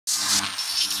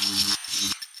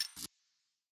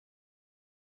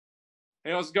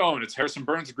Hey, how's it going? It's Harrison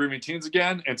Burns of Grieving Teens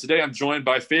again, and today I'm joined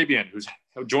by Fabian, who's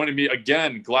joining me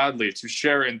again gladly to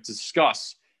share and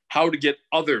discuss how to get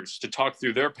others to talk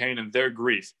through their pain and their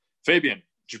grief. Fabian,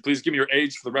 would you please give me your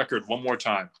age for the record one more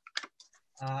time?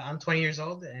 I'm 20 years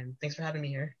old, and thanks for having me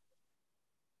here.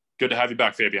 Good to have you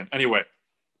back, Fabian. Anyway,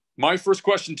 my first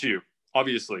question to you,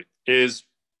 obviously, is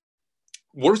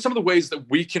what are some of the ways that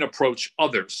we can approach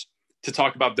others to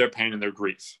talk about their pain and their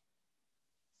grief?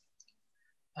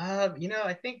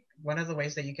 I think one of the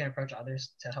ways that you can approach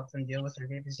others to help them deal with their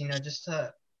grief is, just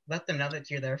to let them know that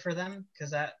you're there for them,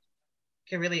 because that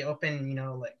can really open,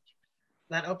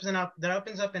 that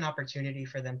opens up an opportunity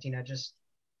for them to, just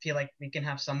feel like we can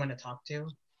have someone to talk to.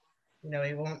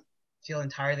 They won't feel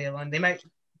entirely alone. They might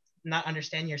not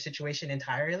understand your situation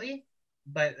entirely,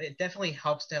 but it definitely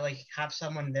helps to have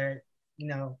someone there,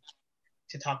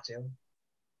 to talk to.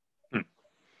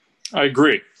 I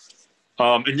agree.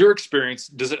 In your experience,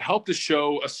 does it help to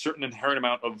show a certain inherent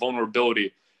amount of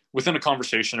vulnerability within a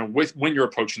conversation and when you're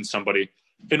approaching somebody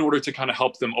in order to kind of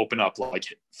help them open up? Like,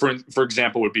 for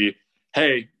example, would be,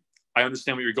 hey, I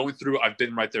understand what you're going through. I've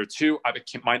been right there too.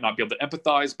 Might not be able to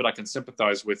empathize, but I can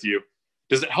sympathize with you.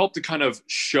 Does it help to kind of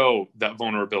show that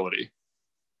vulnerability?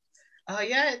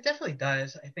 Yeah, it definitely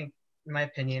does. I think, in my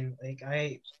opinion,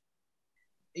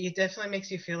 it definitely makes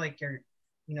you feel like you're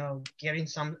getting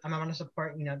some amount of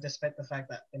support, despite the fact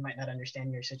that they might not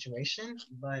understand your situation.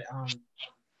 But,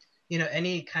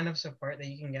 any kind of support that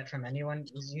you can get from anyone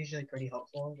is usually pretty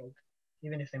helpful, like,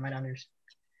 even if they might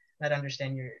not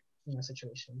understand your,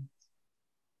 situation.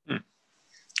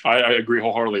 I agree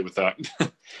wholeheartedly with that.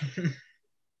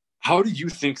 How do you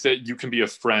think that you can be a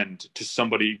friend to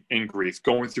somebody in grief,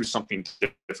 going through something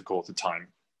difficult at the time?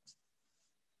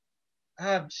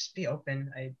 Just be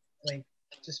open.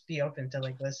 Just be open to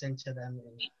listen to them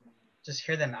and just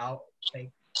hear them out.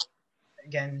 Like,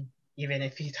 again, even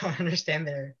if you don't understand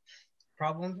their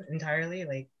problem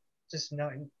entirely, just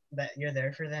knowing that you're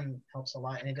there for them helps a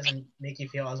lot, and it doesn't make you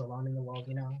feel as alone in the world,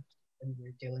 when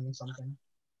you're dealing with something.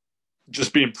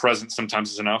 Just being present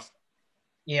sometimes is enough.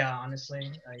 Yeah,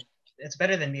 honestly, it's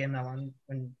better than being alone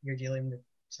when you're dealing with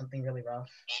something really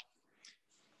rough.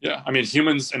 Yeah, I mean,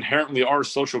 humans inherently are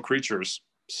social creatures,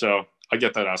 so I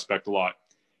get that aspect a lot.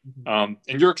 Mm-hmm.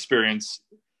 In your experience,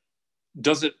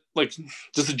 does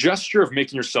the gesture of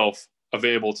making yourself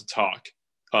available to talk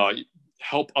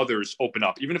help others open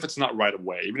up, even if it's not right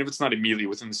away, even if it's not immediately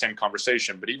within the same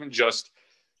conversation, but even just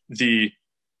the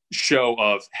show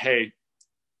of, hey,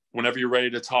 whenever you're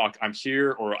ready to talk, I'm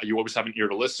here, or you always have an ear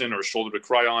to listen or a shoulder to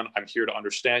cry on, I'm here to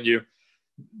understand you.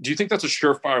 Do you think that's a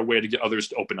surefire way to get others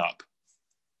to open up?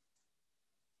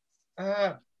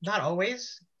 Not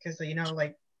always, because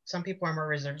some people are more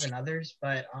reserved than others,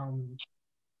 but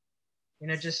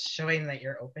just showing that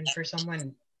you're open for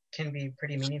someone can be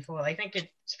pretty meaningful. I think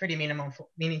it's pretty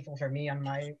meaningful for me in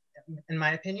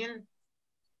my opinion,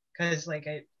 because I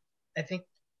think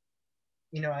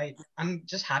I'm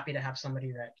just happy to have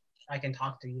somebody that I can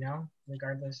talk to,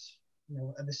 regardless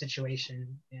of the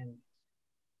situation. And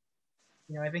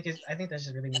I think that's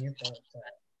just really meaningful to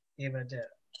be able to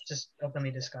just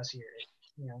openly discuss your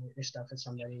stuff with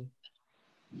somebody.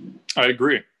 I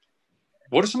agree.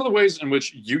 What are some of the ways in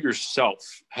which you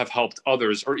yourself have helped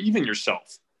others, or even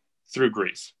yourself, through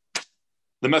grief?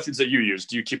 The methods that you use.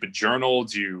 Do you keep a journal?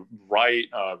 Do you write,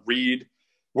 read?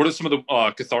 What are some of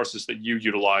the catharsis that you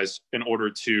utilize in order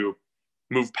to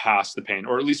move past the pain,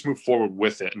 or at least move forward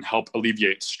with it and help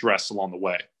alleviate stress along the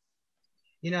way?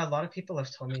 A lot of people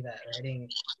have told me that writing,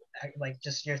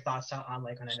 just your thoughts out on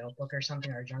on a notebook or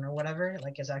something, or a journal or whatever,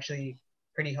 is actually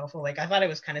pretty helpful. I thought it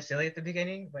was kind of silly at the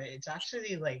beginning, but it's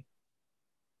actually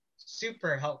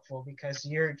super helpful, because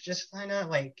you're just kind of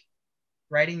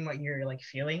writing what you're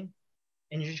feeling,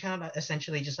 and you're kind of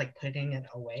essentially just putting it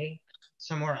away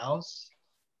somewhere else.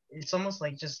 It's almost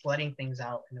like just letting things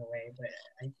out in a way. But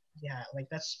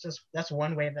that's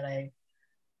one way that I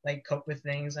cope with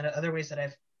things. And other ways that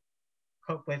I've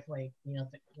coped with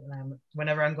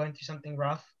whenever I'm going through something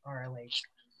rough, or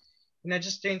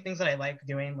just doing things that I like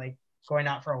doing, like going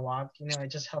out for a walk. It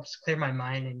just helps clear my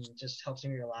mind, and it just helps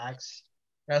me relax.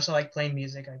 I also like playing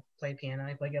music. I play piano.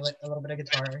 I play a little bit of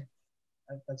guitar.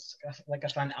 That's a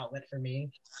fun outlet for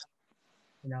me.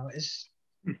 It's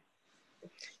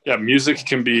Yeah, music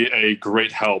can be a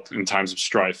great help in times of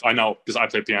strife. I know, because I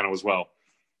play piano as well,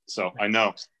 so nice. I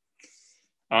know.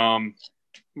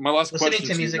 My last listening question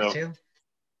to music you, though, too.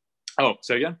 Oh,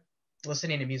 say again?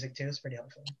 Listening to music too is pretty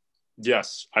helpful.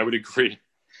 Yes, I would agree.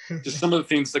 Just some of the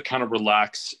things that kind of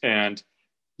relax and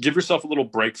give yourself a little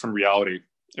break from reality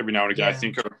every now and again, I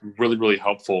think are really, really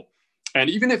helpful. And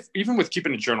even with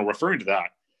keeping a journal, referring to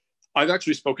that, I've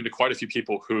actually spoken to quite a few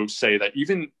people who say that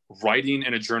even writing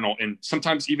in a journal, and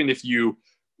sometimes even if you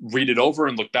read it over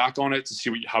and look back on it to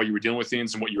see how you were dealing with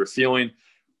things and what you were feeling,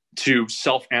 to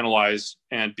self-analyze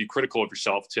and be critical of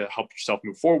yourself to help yourself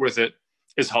move forward with it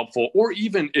is helpful. Or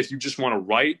even if you just want to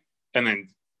write and then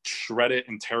shred it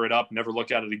and tear it up, never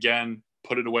look at it again,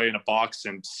 put it away in a box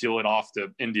and seal it off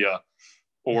to India,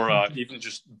 or even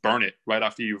just burn it right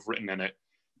after you've written in it.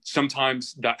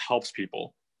 Sometimes that helps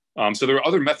people. So there are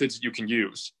other methods that you can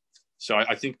use. So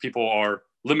I think people are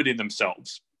limiting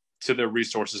themselves to their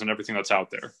resources and everything that's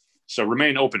out there. So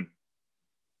remain open.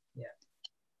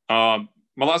 Yeah.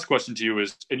 My last question to you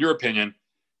is, in your opinion,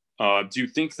 do you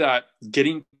think that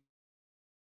getting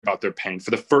about their pain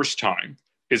for the first time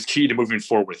is key to moving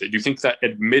forward with it? Do you think that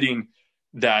admitting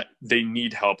that they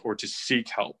need help or to seek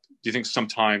help, do you think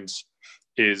sometimes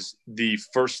is the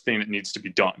first thing that needs to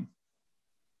be done?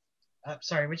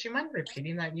 Sorry, would you mind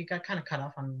repeating that? You got kind of cut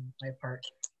off on my part.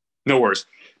 No worries.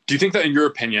 Do you think that, in your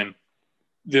opinion,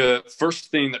 the first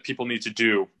thing that people need to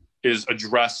do is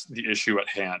address the issue at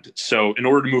hand? So in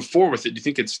order to move forward with it, do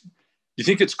you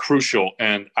think it's crucial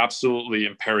and absolutely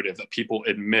imperative that people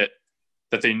admit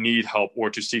that they need help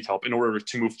or to seek help in order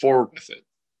to move forward with it?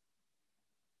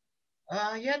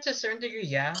 Yeah, to a certain degree,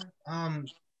 yeah.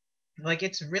 Like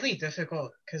it's really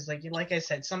difficult because, like I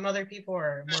said, some other people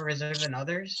are more reserved than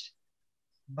others.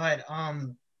 But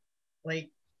like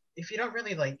if you don't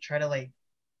really like try to like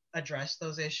address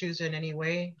those issues in any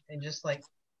way and just with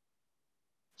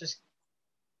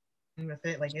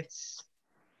it, like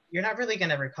you're not really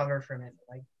gonna recover from it.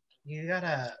 Like you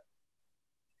gotta,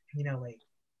 like,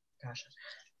 gosh, I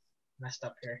messed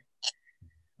up here.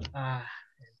 Uh,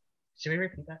 should we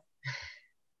repeat that?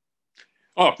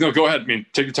 Oh, no, go ahead. I mean,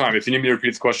 take your time. If you need me to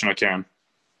repeat the question, I can.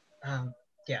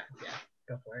 Yeah,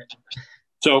 go for it.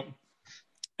 So,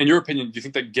 in your opinion, do you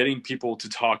think that getting people to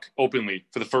talk openly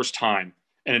for the first time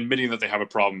and admitting that they have a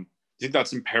problem, do you think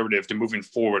that's imperative to moving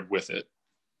forward with it?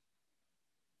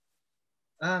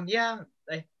 Yeah,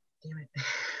 damn it.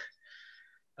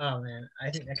 Oh man, I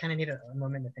think I kind of need a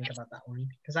moment to think about that one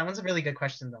because that one's a really good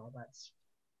question though.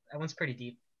 That one's pretty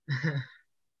deep.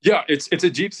 Yeah, it's a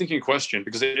deep thinking question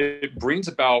because it brings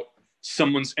about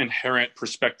someone's inherent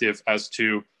perspective as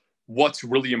to what's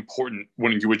really important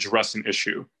when you address an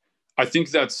issue. I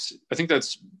think that's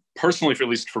personally, for at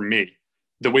least for me,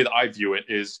 the way that I view it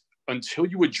is until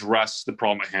you address the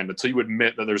problem at hand, until you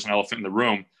admit that there's an elephant in the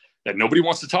room that nobody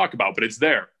wants to talk about, but it's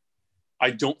there. I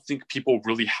don't think people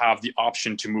really have the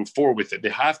option to move forward with it. They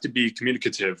have to be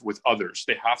communicative with others.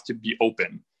 They have to be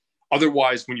open.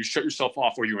 Otherwise, when you shut yourself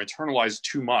off or you internalize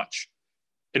too much,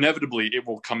 inevitably it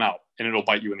will come out and it'll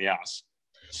bite you in the ass.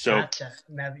 So Gotcha.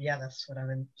 Yeah, that's what I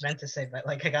meant to say, but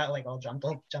like I got like all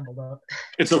jumbled up.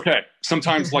 it's okay.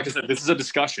 Sometimes, like I said, this is a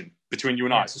discussion between you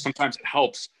and Yeah. I. So sometimes it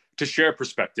helps to share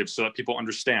perspectives so that people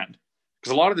understand.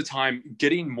 Because a lot of the time,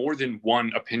 getting more than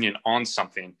one opinion on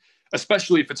something,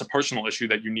 especially if it's a personal issue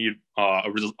that you need a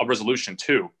resolution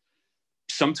to,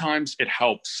 sometimes it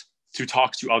helps to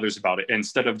talk to others about it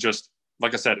instead of just,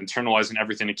 like I said, internalizing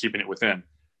everything and keeping it within.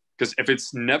 Because if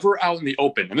it's never out in the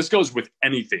open, and this goes with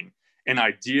anything, an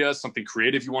idea, something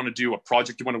creative you want to do, a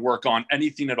project you want to work on,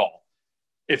 anything at all,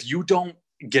 if you don't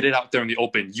get it out there in the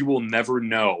open, you will never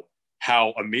know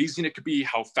how amazing it could be,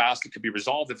 how fast it could be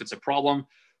resolved if it's a problem,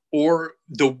 or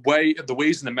the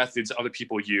ways and the methods other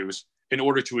people use in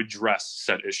order to address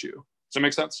said issue. Does that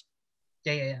make sense?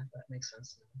 Yeah, that makes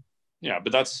sense. Yeah,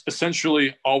 but that's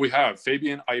essentially all we have.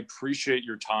 Fabian, I appreciate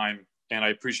your time and I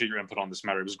appreciate your input on this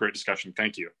matter. It was a great discussion.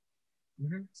 Thank you.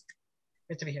 Mm-hmm.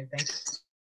 Good to be here. Thanks.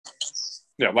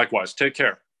 Yeah, likewise. Take care.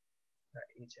 All right,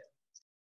 you too.